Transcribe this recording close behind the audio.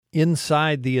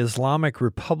Inside the Islamic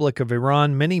Republic of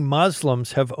Iran, many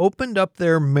Muslims have opened up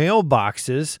their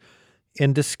mailboxes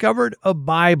and discovered a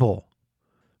Bible.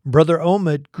 Brother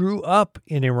Omid grew up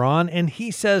in Iran, and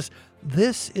he says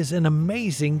this is an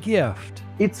amazing gift.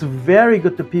 It's very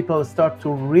good to people start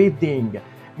to reading.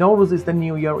 Nowruz is the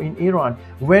new year in Iran.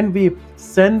 When we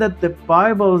send the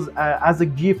Bibles as a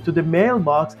gift to the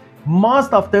mailbox,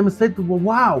 most of them said,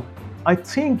 wow, I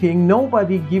thinking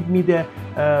nobody give me the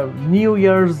New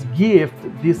Year's gift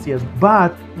this year.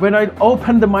 But when I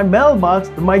opened my mailbox,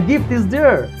 my gift is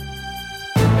there.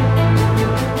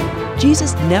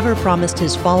 Jesus never promised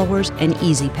his followers an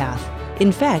easy path.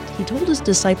 In fact, he told his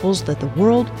disciples that the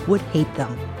world would hate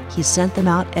them. He sent them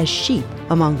out as sheep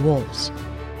among wolves.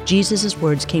 Jesus'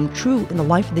 words came true in the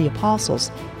life of the apostles,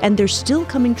 and they're still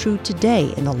coming true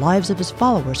today in the lives of his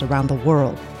followers around the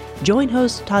world. Join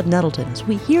host Todd Nettleton as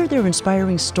we hear their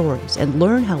inspiring stories and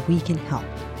learn how we can help.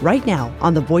 Right now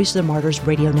on the Voice of the Martyrs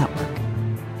Radio Network.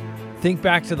 Think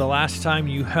back to the last time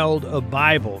you held a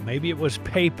Bible. Maybe it was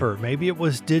paper, maybe it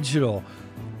was digital.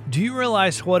 Do you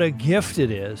realize what a gift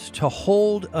it is to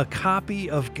hold a copy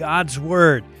of God's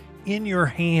Word in your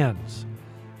hands?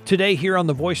 Today here on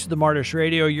the Voice of the Martyrs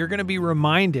Radio, you're going to be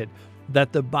reminded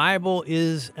that the Bible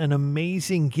is an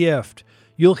amazing gift.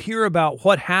 You'll hear about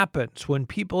what happens when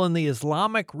people in the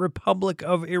Islamic Republic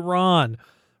of Iran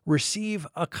receive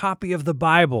a copy of the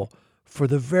Bible for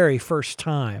the very first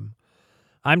time.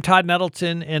 I'm Todd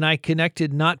Nettleton, and I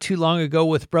connected not too long ago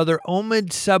with Brother Omid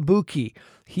Sabuki.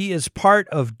 He is part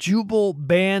of Jubal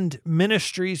Band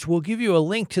Ministries. We'll give you a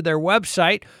link to their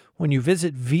website when you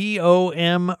visit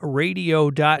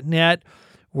vomradio.net.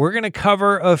 We're going to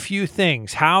cover a few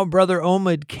things: how Brother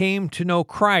Omid came to know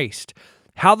Christ,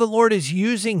 how the Lord is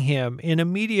using him in a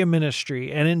media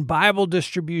ministry and in Bible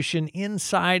distribution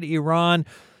inside Iran,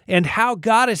 and how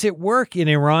God is at work in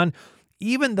Iran,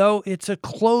 even though it's a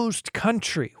closed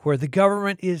country where the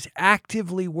government is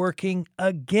actively working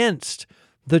against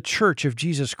the Church of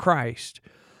Jesus Christ.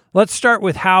 Let's start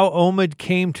with how Omid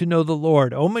came to know the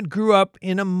Lord. Omid grew up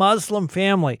in a Muslim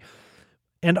family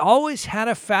and always had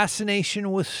a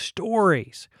fascination with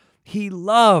stories. He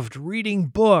loved reading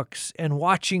books and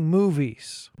watching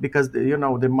movies. Because,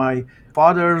 my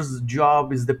father's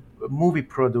job is the movie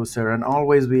producer, and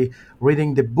always we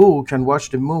reading the book and watch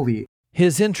the movie.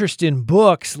 His interest in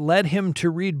books led him to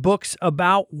read books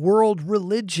about world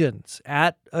religions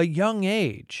at a young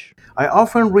age. I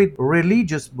often read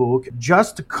religious books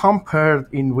just to compare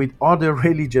with other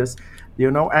religions,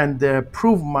 and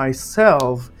prove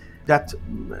myself that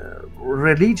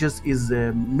religious is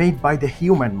made by the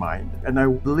human mind. And I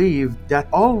believe that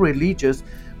all religious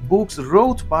books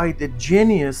wrote by the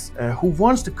genius who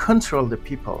wants to control the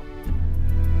people.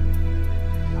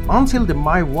 Until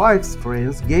my wife's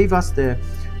friends gave us the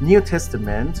New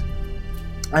Testament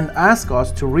and asked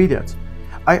us to read it.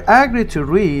 I agreed to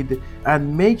read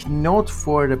and make note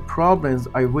for the problems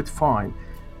I would find.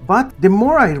 But the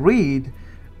more I read,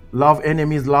 love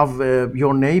enemies, love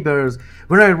your neighbors.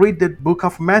 When I read the book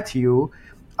of Matthew,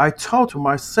 I thought to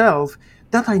myself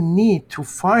that I need to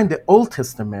find the Old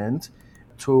Testament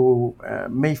to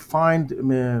may find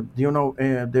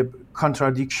the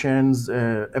contradictions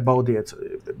about it,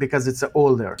 because it's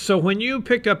older. So when you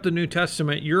picked up the New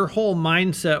Testament, your whole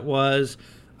mindset was,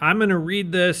 I'm going to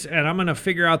read this and I'm going to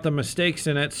figure out the mistakes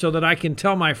in it so that I can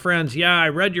tell my friends, yeah, I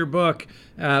read your book,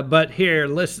 but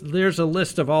there's a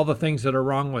list of all the things that are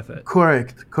wrong with it.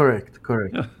 Correct.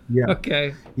 Yeah.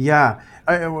 Okay. Yeah.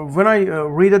 When I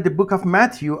read the book of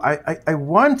Matthew, I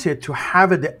wanted to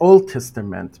have the Old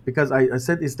Testament, because I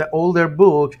said it's the older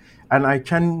book and I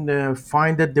can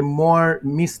find that the more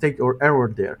mistake or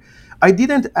error there. I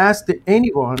didn't ask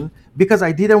anyone because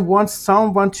I didn't want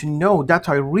someone to know that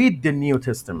I read the New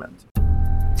Testament.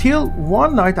 Till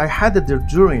one night I had a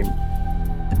dream.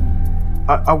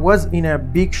 I was in a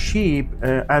big ship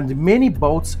and many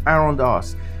boats around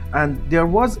us. And there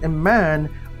was a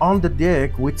man on the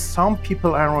deck with some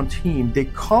people around him. They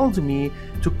called me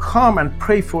to come and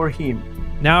pray for him.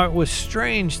 Now it was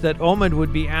strange that Omid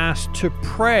would be asked to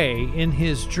pray in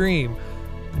his dream.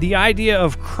 The idea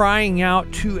of crying out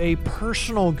to a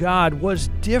personal God was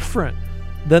different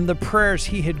than the prayers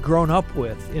he had grown up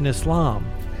with in Islam.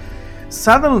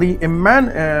 Suddenly, a man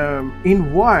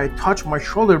in white touched my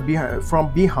shoulder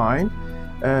from behind.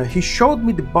 He showed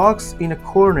me the box in a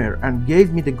corner and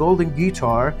gave me the golden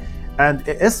guitar and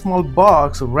a small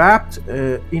box wrapped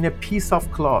in a piece of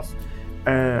cloth,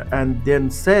 and then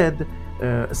said,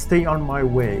 stay on my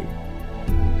way.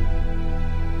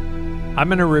 I'm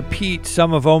going to repeat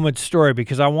some of Omid's story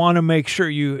because I want to make sure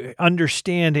you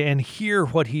understand and hear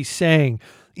what he's saying.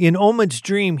 In Omid's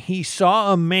dream, he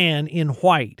saw a man in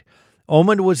white.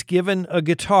 Omid was given a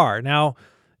guitar. Now,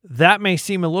 that may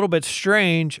seem a little bit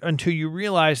strange until you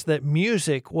realize that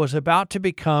music was about to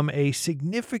become a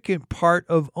significant part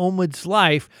of Omid's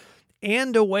life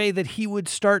and a way that he would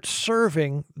start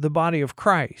serving the body of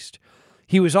Christ.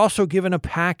 He was also given a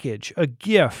package, a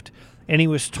gift, and he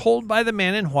was told by the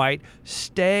man in white,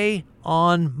 "Stay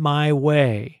on my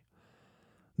way."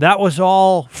 That was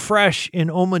all fresh in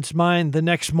Omid's mind the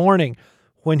next morning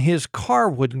when his car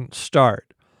wouldn't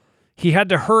start. He had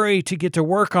to hurry to get to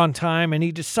work on time, and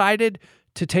he decided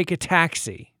to take a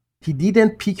taxi. He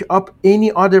didn't pick up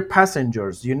any other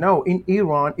passengers. You know, in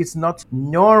Iran, it's not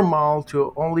normal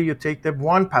to only you take the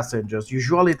one passengers.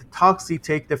 Usually the taxi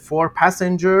take the 4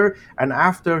 passenger, and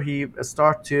after he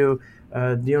start to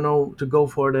to go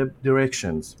for the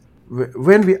directions.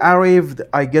 When we arrived,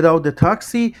 I get out the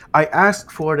taxi, I asked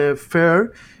for the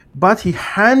fare, but he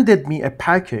handed me a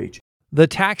package. The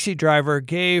taxi driver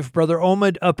gave Brother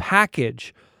Omid a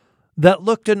package that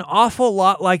looked an awful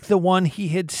lot like the one he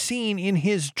had seen in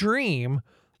his dream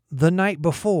the night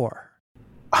before.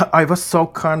 I was so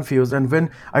confused, and when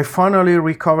I finally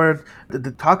recovered,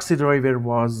 the taxi driver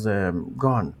was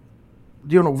gone.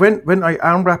 When I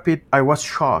unwrapped it, I was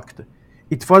shocked.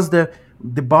 It was the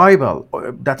Bible,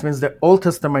 that means the Old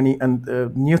Testament and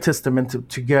New Testament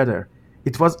together.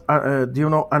 It was,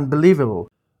 unbelievable.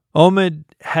 Omid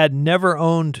had never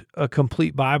owned a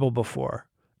complete Bible before.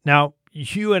 Now,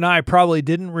 you and I probably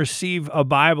didn't receive a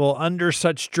Bible under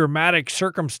such dramatic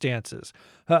circumstances,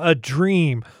 a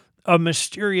dream, a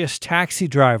mysterious taxi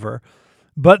driver.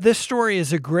 But this story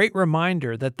is a great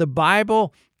reminder that the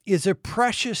Bible is a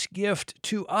precious gift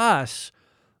to us,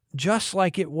 just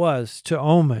like it was to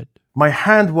Omid. My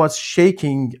hand was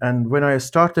shaking, and when I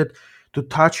started to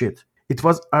touch it, it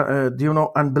was,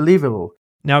 unbelievable.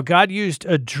 Now, God used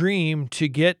a dream to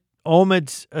get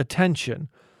Omid's attention,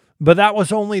 but that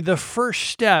was only the first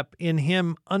step in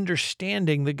him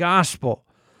understanding the gospel.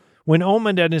 When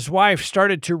Omid and his wife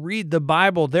started to read the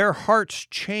Bible, their hearts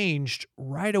changed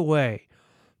right away.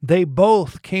 They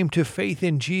both came to faith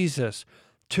in Jesus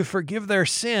to forgive their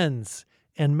sins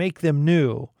and make them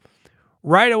new.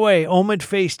 Right away, Omid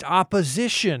faced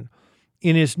opposition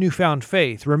in his newfound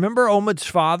faith. Remember Omid's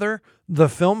father, the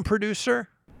film producer?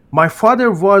 My father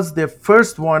was the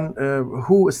first one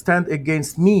who stand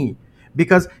against me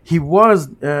because he was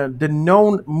the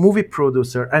known movie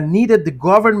producer and needed the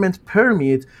government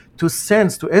permit to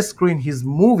screen his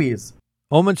movies.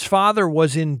 Omid's father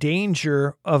was in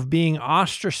danger of being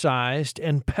ostracized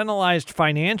and penalized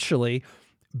financially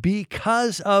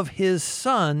because of his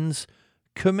son's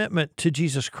commitment to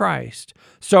Jesus Christ.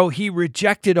 So he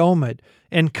rejected Omid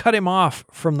and cut him off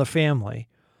from the family.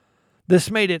 This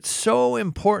made it so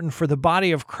important for the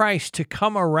body of Christ to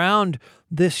come around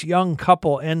this young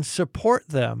couple and support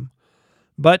them.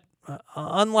 But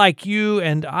unlike you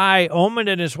and I, Omid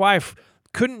and his wife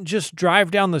couldn't just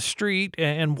drive down the street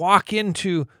and walk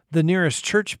into the nearest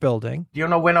church building.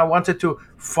 When I wanted to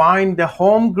find the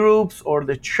home groups or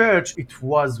the church, it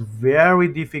was very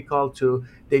difficult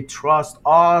they trust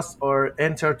us or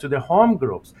enter to the home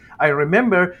groups. I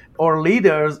remember our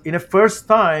leaders in the first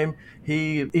time,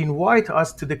 he invited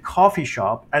us to the coffee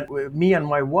shop, and me and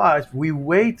my wife, we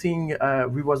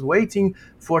was waiting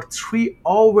for 3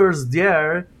 hours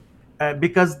there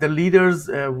because the leaders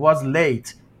was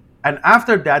late. And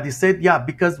after that, he said,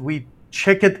 because we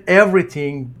checked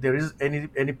everything, there is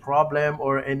any problem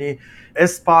or any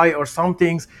spy or some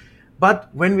things. But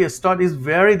when we start, it's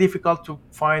very difficult to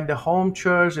find the home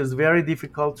church. It's very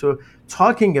difficult to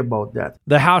talking about that.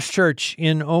 The house church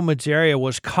in Omid's area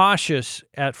was cautious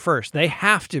at first. They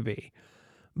have to be.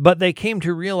 But they came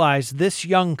to realize this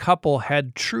young couple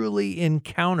had truly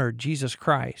encountered Jesus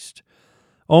Christ.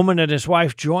 Omid and his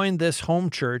wife joined this home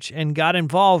church and got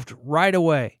involved right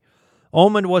away.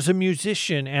 Omid was a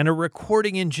musician and a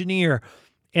recording engineer,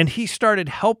 and he started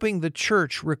helping the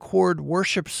church record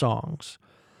worship songs.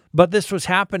 But this was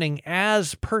happening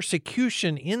as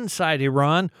persecution inside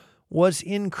Iran was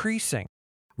increasing.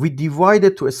 We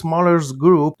divided to a smaller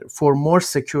group for more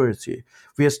security.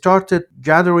 We started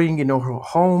gathering in our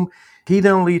home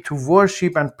hiddenly to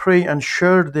worship and pray and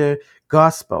share the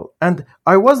gospel. And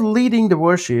I was leading the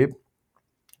worship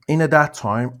in at that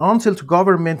time until the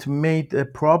government made a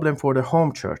problem for the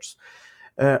home church.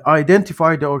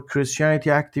 Identified our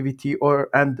Christianity activity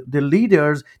and the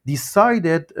leaders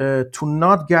decided to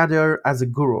not gather as a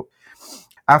group.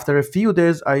 After a few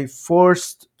days, I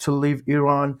forced to leave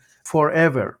Iran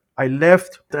forever. I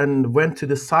left and went to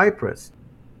the Cyprus.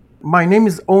 My name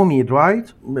is Omid,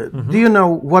 right? Do you know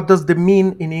what does the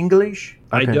mean in English?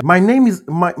 I don't. My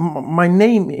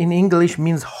name in English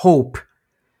means hope.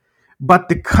 But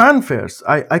the converse,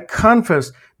 I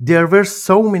confess, there were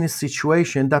so many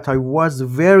situations that I was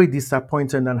very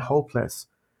disappointed and hopeless.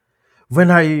 When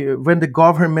the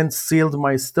government sealed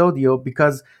my studio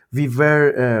because we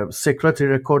were secretly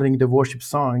recording the worship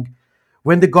song,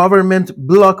 when the government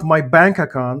blocked my bank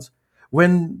account,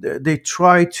 when they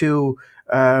tried to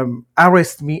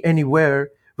arrest me anywhere,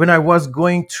 when I was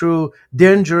going through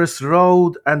dangerous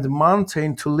road and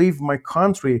mountain to leave my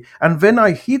country, and when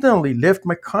I hiddenly left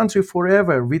my country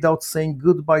forever without saying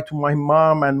goodbye to my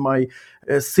mom and my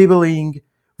sibling,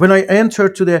 when I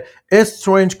entered to the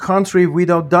strange country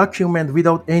without document,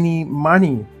 without any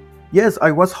money, yes,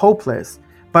 I was hopeless.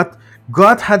 But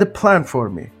God had a plan for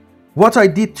me. What I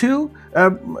did too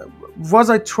was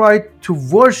I tried to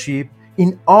worship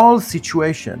in all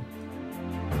situations.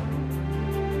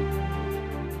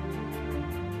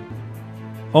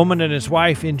 Omid and his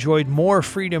wife enjoyed more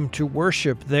freedom to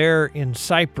worship there in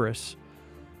Cyprus.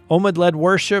 Omid led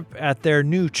worship at their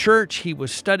new church. He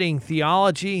was studying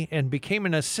theology and became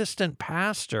an assistant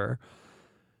pastor.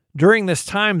 During this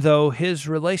time, though, his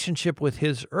relationship with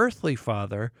his earthly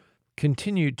father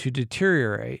continued to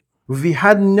deteriorate. We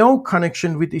had no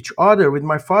connection with each other, with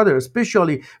my father,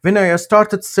 especially when I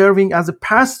started serving as a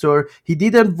pastor. He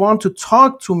didn't want to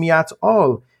talk to me at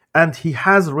all. And he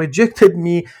has rejected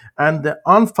me and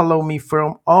unfollowed me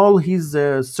from all his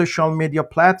social media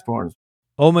platforms.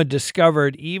 Omid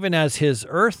discovered even as his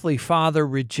earthly father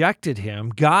rejected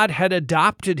him, God had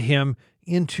adopted him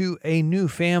into a new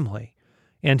family,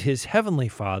 and his heavenly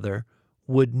Father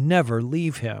would never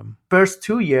leave him. First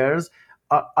 2 years,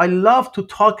 I love to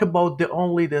talk about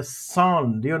the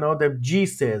Son, the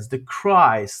Jesus, the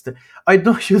Christ. I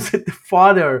don't use the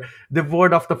Father, the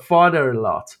word of the Father a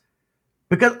lot.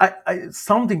 Because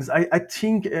some things I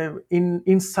think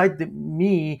inside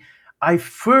me, I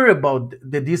fear about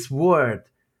this word.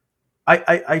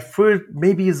 I fear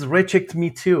maybe it's reject me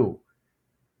too.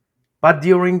 But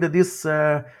during this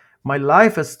my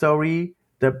life story,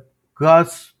 the God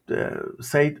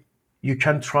said, "You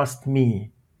can trust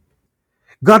me."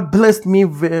 God blessed me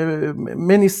with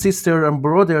many sisters and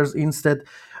brothers instead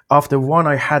of the one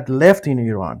I had left in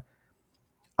Iran.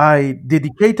 I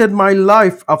dedicated my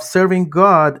life of serving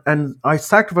God and I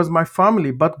sacrificed my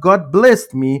family, but God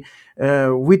blessed me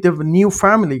with a new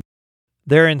family.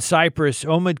 There in Cyprus,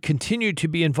 Omid continued to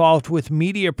be involved with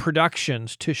media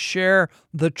productions to share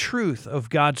the truth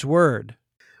of God's Word.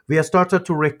 We have started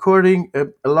to recording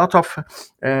a lot of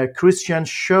Christian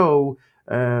show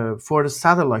for the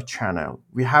satellite channel.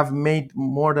 We have made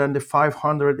more than the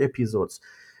 500 episodes.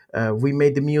 We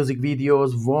made the music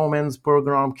videos, women's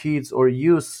program, kids or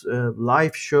youth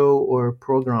live show or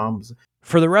programs.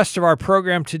 For the rest of our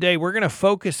program today, we're going to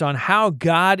focus on how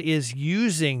God is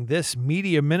using this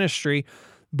media ministry.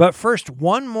 But first,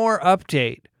 one more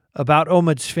update about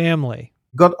Omid's family.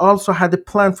 God also had a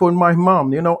plan for my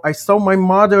mom. I saw my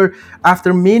mother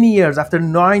after many years, after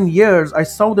 9 years, I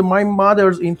saw my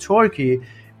mother's in Turkey,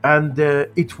 and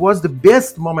it was the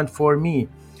best moment for me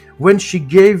when she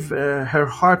gave her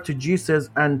heart to Jesus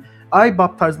and I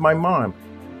baptized my mom.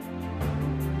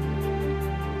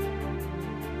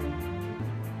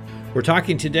 We're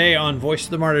talking today on Voice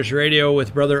of the Martyrs Radio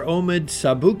with Brother Omid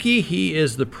Sabuki. He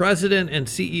is the president and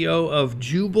CEO of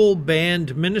Jubal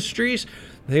Band Ministries.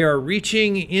 They are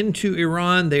reaching into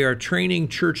Iran. They are training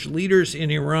church leaders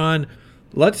in Iran.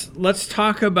 Let's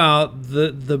talk about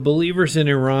the believers in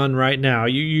Iran right now.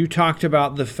 You talked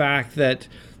about the fact that,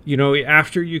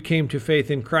 after you came to faith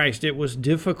in Christ, it was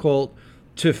difficult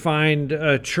to find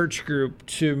a church group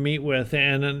to meet with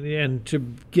and to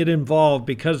get involved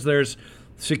because there's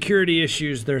security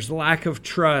issues, there's lack of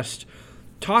trust.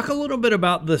 Talk a little bit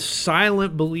about the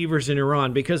silent believers in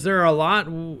Iran, because there are a lot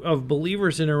of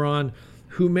believers in Iran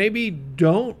who maybe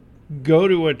don't go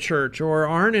to a church or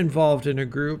aren't involved in a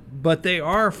group, but they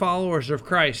are followers of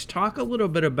Christ. Talk a little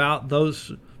bit about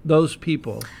those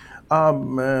people.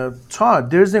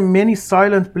 Todd, there's many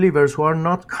silent believers who are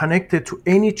not connected to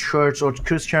any church or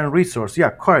Christian resource. Yeah,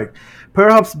 correct.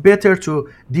 Perhaps better to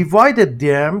divide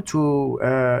them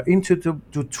into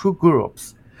two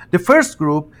groups. The first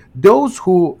group, those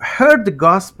who heard the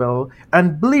gospel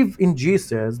and believe in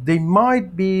Jesus, they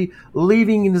might be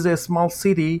living in a small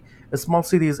cities,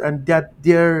 and that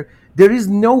there is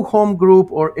no home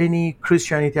group or any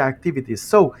Christianity activities.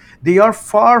 So they are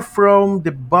far from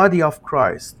the body of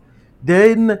Christ.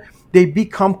 Then they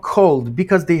become cold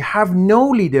because they have no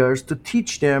leaders to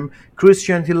teach them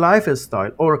Christianity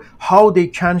lifestyle or how they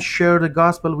can share the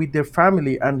gospel with their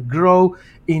family and grow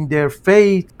in their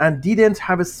faith, and didn't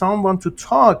have someone to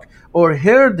talk or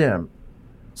hear them.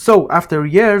 So after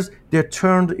years, they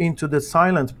turned into the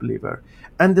silent believer.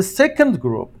 And the second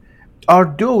group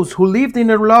are those who lived in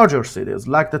the larger cities,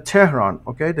 like the Tehran,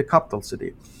 okay, the capital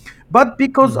city. But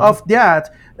because of that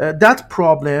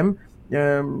problem,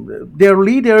 their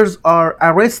leaders are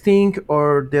arresting,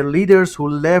 or their leaders who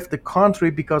left the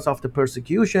country because of the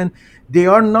persecution, they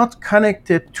are not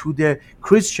connected to the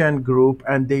Christian group,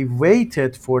 and they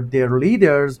waited for their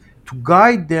leaders to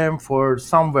guide them for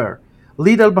somewhere.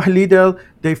 Little by little,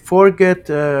 they forget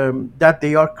that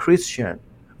they are Christian.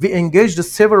 We engaged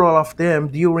several of them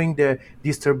during the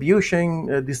distribution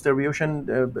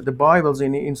the Bibles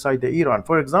inside the Iran.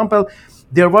 For example,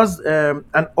 there was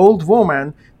an old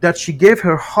woman that she gave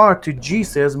her heart to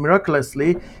Jesus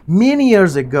miraculously many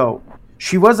years ago.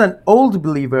 She was an old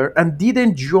believer and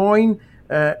didn't join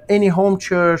any home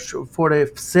church for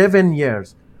 7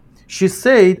 years. She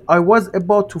said, I was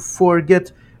about to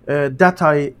forget that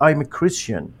I'm a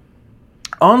Christian,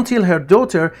 until her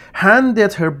daughter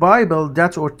handed her Bible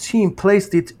that our team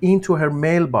placed it into her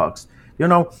mailbox.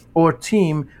 Our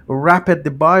team wrapped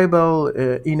the Bible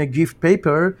in a gift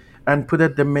paper and put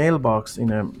it in the mailbox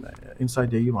inside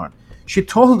the Iran. She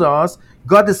told us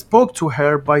God spoke to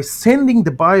her by sending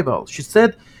the Bible. She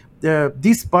said,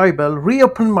 this Bible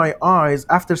reopened my eyes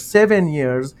after 7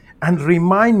 years and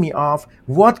remind me of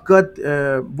what God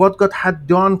had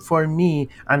done for me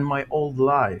and my old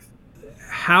life.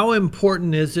 How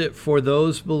important is it for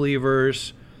those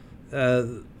believers,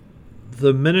 the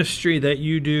ministry that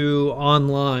you do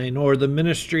online, or the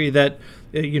ministry that,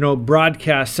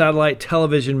 broadcast, satellite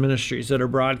television ministries that are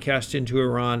broadcast into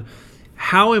Iran?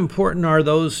 How important are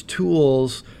those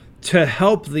tools to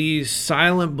help these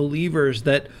silent believers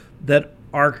that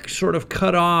are sort of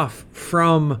cut off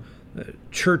from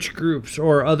church groups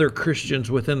or other Christians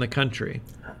within the country?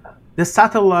 The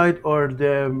satellite or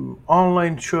the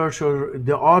online church or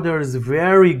the other is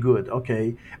very good,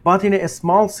 okay? But in a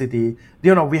small city,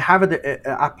 we have the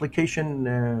application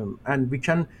and we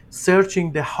can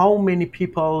searching the how many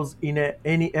people in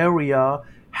any area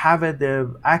have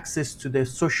the access to the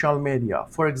social media.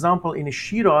 For example, in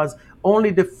Shiraz,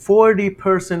 only the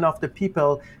 40% of the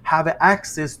people have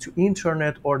access to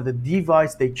internet or the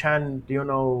device they can,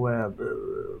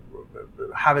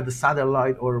 have the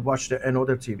satellite or watch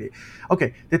another TV.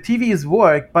 Okay, the TV is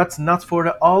work, but not for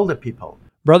all the people.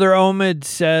 Brother Omid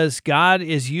says God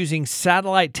is using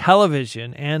satellite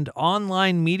television and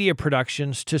online media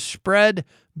productions to spread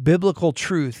biblical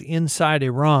truth inside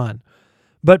Iran.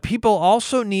 But people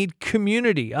also need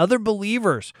community, other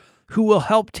believers who will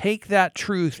help take that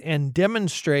truth and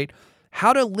demonstrate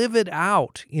how to live it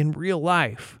out in real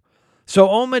life. So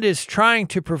Omid is trying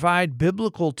to provide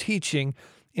biblical teaching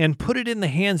and put it in the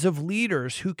hands of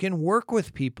leaders who can work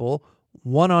with people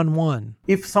one-on-one.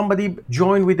 If somebody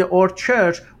joined with our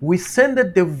church, we send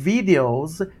it the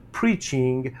videos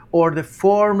preaching or the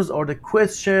forms or the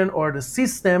question or the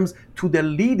systems to the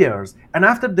leaders. And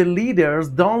after the leaders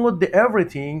download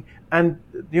everything and,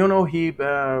 he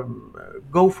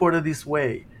go for it this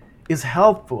way is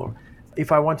helpful.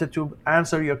 If I wanted to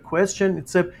answer your question,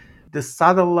 it's the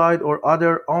satellite or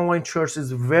other online church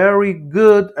is very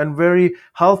good and very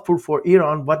helpful for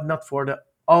Iran, but not for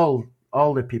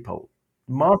all the people.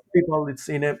 Most people, it's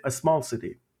in a small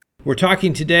city. We're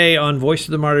talking today on Voice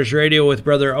of the Martyrs Radio with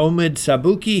Brother Omid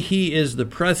Sabuki. He is the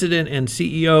president and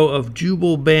CEO of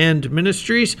Jubal Band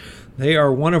Ministries. They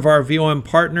are one of our VOM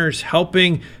partners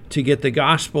helping to get the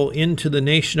gospel into the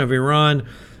nation of Iran.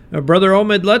 Brother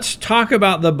Omid, let's talk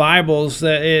about the Bibles.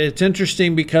 It's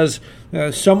interesting because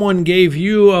someone gave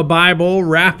you a Bible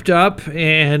wrapped up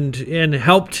and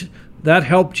helped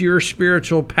your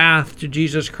spiritual path to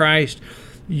Jesus Christ.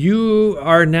 You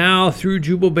are now, through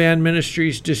Jubal Band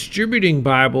Ministries, distributing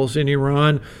Bibles in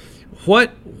Iran.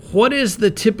 What is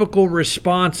the typical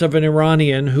response of an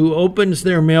Iranian who opens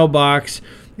their mailbox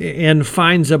and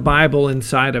finds a Bible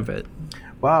inside of it?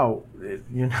 Wow,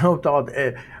 Todd,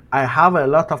 I have a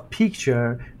lot of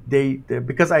picture.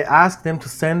 Because I asked them to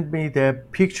send me the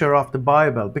picture of the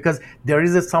Bible, because there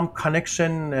is some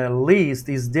connection list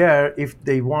is there if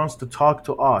they want to talk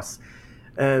to us.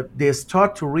 They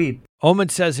start to read.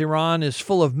 Omid says Iran is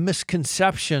full of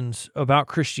misconceptions about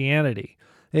Christianity.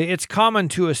 It's common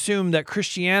to assume that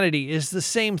Christianity is the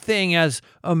same thing as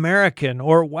American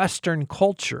or Western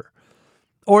culture,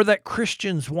 or that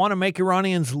Christians want to make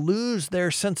Iranians lose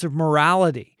their sense of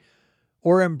morality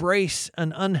or embrace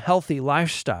an unhealthy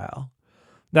lifestyle.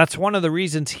 That's one of the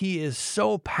reasons he is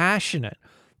so passionate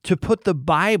to put the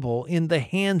Bible in the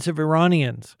hands of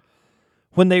Iranians.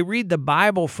 When they read the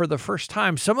Bible for the first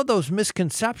time, some of those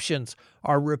misconceptions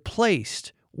are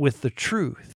replaced with the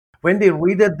truth. When they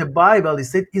read the Bible, he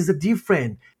said, is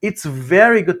different. It's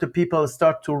very good to people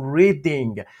start to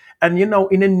reading. And in a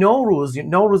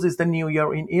Nowruz is the New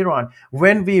Year in Iran.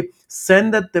 When we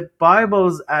send the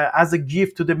Bibles as a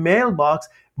gift to the mailbox,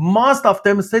 most of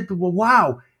them said,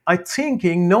 wow, I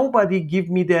thinking nobody give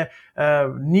me the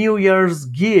New Year's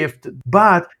gift.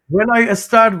 But when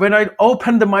I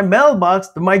opened my mailbox,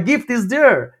 my gift is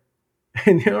there.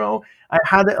 And, I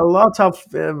had a lot of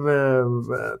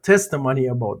testimony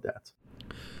about that.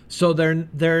 So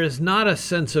there is not a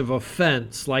sense of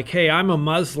offense, like, hey, I'm a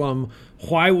Muslim,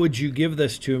 why would you give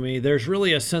this to me? There's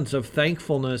really a sense of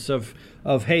thankfulness of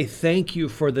hey, thank you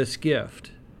for this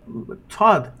gift.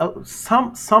 Todd,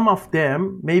 some of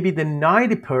them, maybe the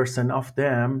 90% of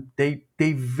them, they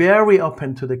very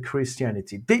open to the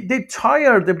Christianity. They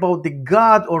tired about the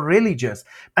God or religious,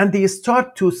 and they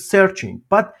start to searching.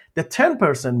 But the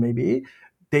 10% maybe,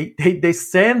 they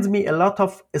send me a lot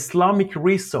of Islamic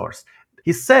resource.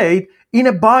 He said, in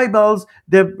the Bibles,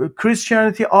 the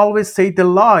Christianity always say the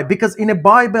lie, because in the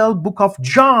Bible, book of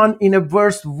John, in a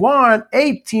verse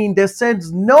 1:18, they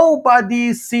says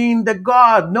nobody seen the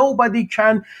God, nobody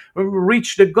can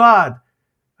reach the God.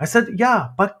 I said,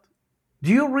 yeah, but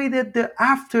do you read it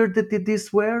after this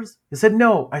verse? He said,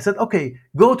 no. I said, okay,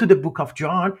 go to the book of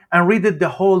John and read it the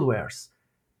whole verse.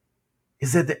 He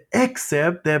said,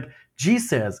 except that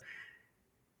Jesus.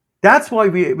 That's why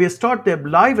we start the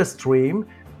live stream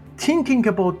thinking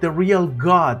about the real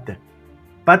God.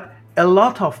 But a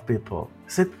lot of people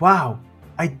said, wow,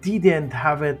 I didn't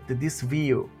have this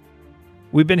view.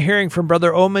 We've been hearing from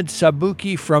Brother Omid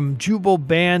Sabuki from Jubal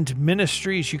Band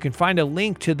Ministries. You can find a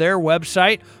link to their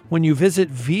website when you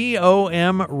visit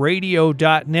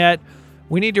vomradio.net.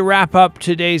 We need to wrap up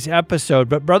today's episode,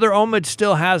 but Brother Omid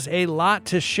still has a lot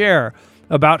to share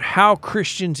about how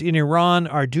Christians in Iran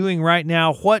are doing right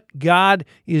now, what God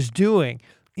is doing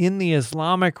in the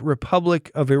Islamic Republic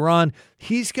of Iran.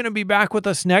 He's going to be back with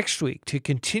us next week to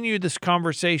continue this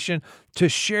conversation, to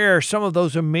share some of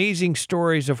those amazing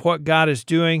stories of what God is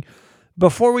doing.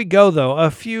 Before we go, though, a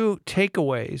few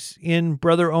takeaways in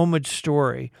Brother Omid's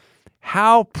story.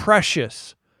 How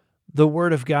precious the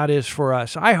Word of God is for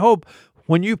us. I hope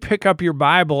when you pick up your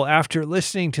Bible after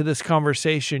listening to this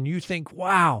conversation, you think,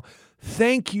 wow,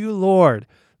 thank you, Lord,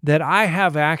 that I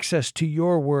have access to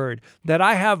your word, that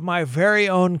I have my very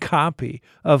own copy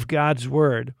of God's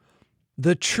word.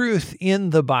 The truth in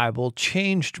the Bible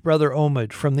changed Brother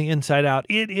Omid from the inside out.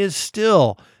 It is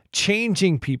still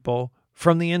changing people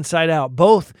from the inside out,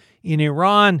 both in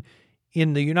Iran,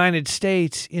 in the United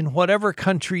States, in whatever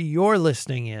country you're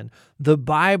listening in. The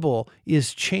Bible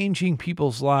is changing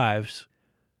people's lives.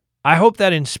 I hope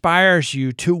that inspires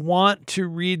you to want to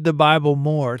read the Bible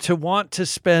more, to want to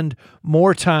spend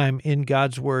more time in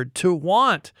God's Word, to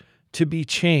want to be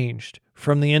changed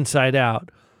from the inside out.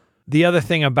 The other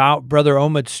thing about Brother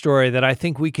Omid's story that I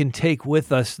think we can take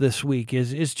with us this week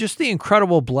is just the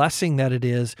incredible blessing that it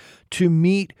is to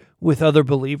meet with other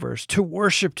believers, to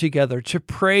worship together, to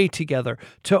pray together,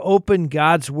 to open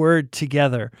God's Word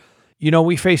together.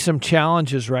 We face some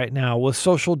challenges right now with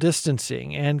social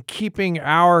distancing and keeping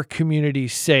our community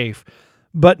safe,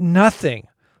 but nothing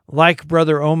like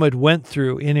Brother Omid went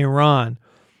through in Iran.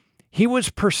 He was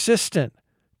persistent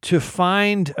to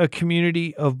find a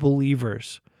community of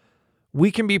believers.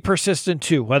 We can be persistent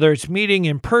too, whether it's meeting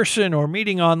in person or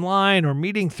meeting online or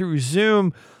meeting through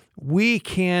Zoom. We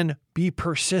can be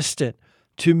persistent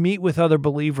to meet with other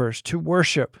believers, to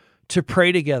worship, to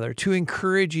pray together, to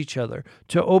encourage each other,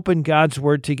 to open God's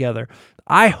word together.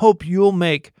 I hope you'll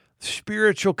make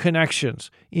spiritual connections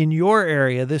in your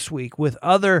area this week with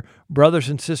other brothers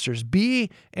and sisters. Be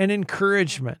an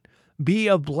encouragement. Be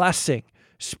a blessing.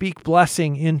 Speak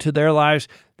blessing into their lives,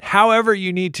 however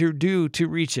you need to do to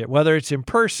reach it, whether it's in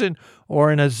person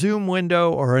or in a Zoom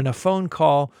window or in a phone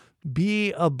call.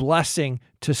 Be a blessing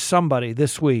to somebody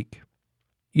this week.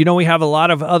 We have a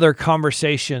lot of other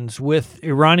conversations with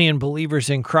Iranian believers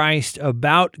in Christ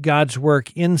about God's work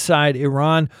inside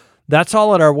Iran. That's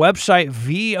all at our website,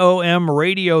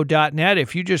 vomradio.net.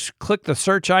 If you just click the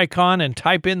search icon and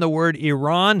type in the word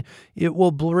Iran, it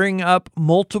will bring up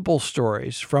multiple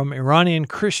stories from Iranian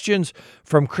Christians,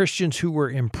 from Christians who were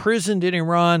imprisoned in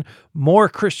Iran, more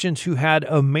Christians who had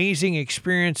amazing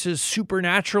experiences,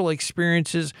 supernatural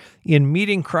experiences in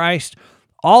meeting Christ.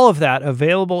 All of that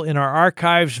available in our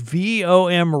archives,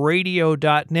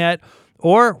 vomradio.net,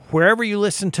 or wherever you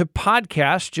listen to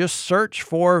podcasts, just search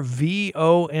for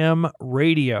VOM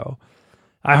Radio.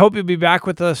 I hope you'll be back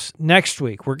with us next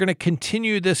week. We're going to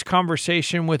continue this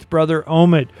conversation with Brother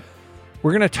Omid.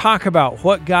 We're going to talk about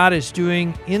what God is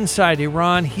doing inside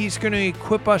Iran. He's going to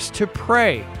equip us to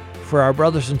pray for our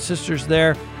brothers and sisters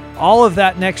there. All of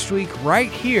that next week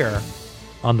right here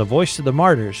on the Voice of the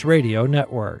Martyrs Radio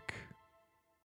Network.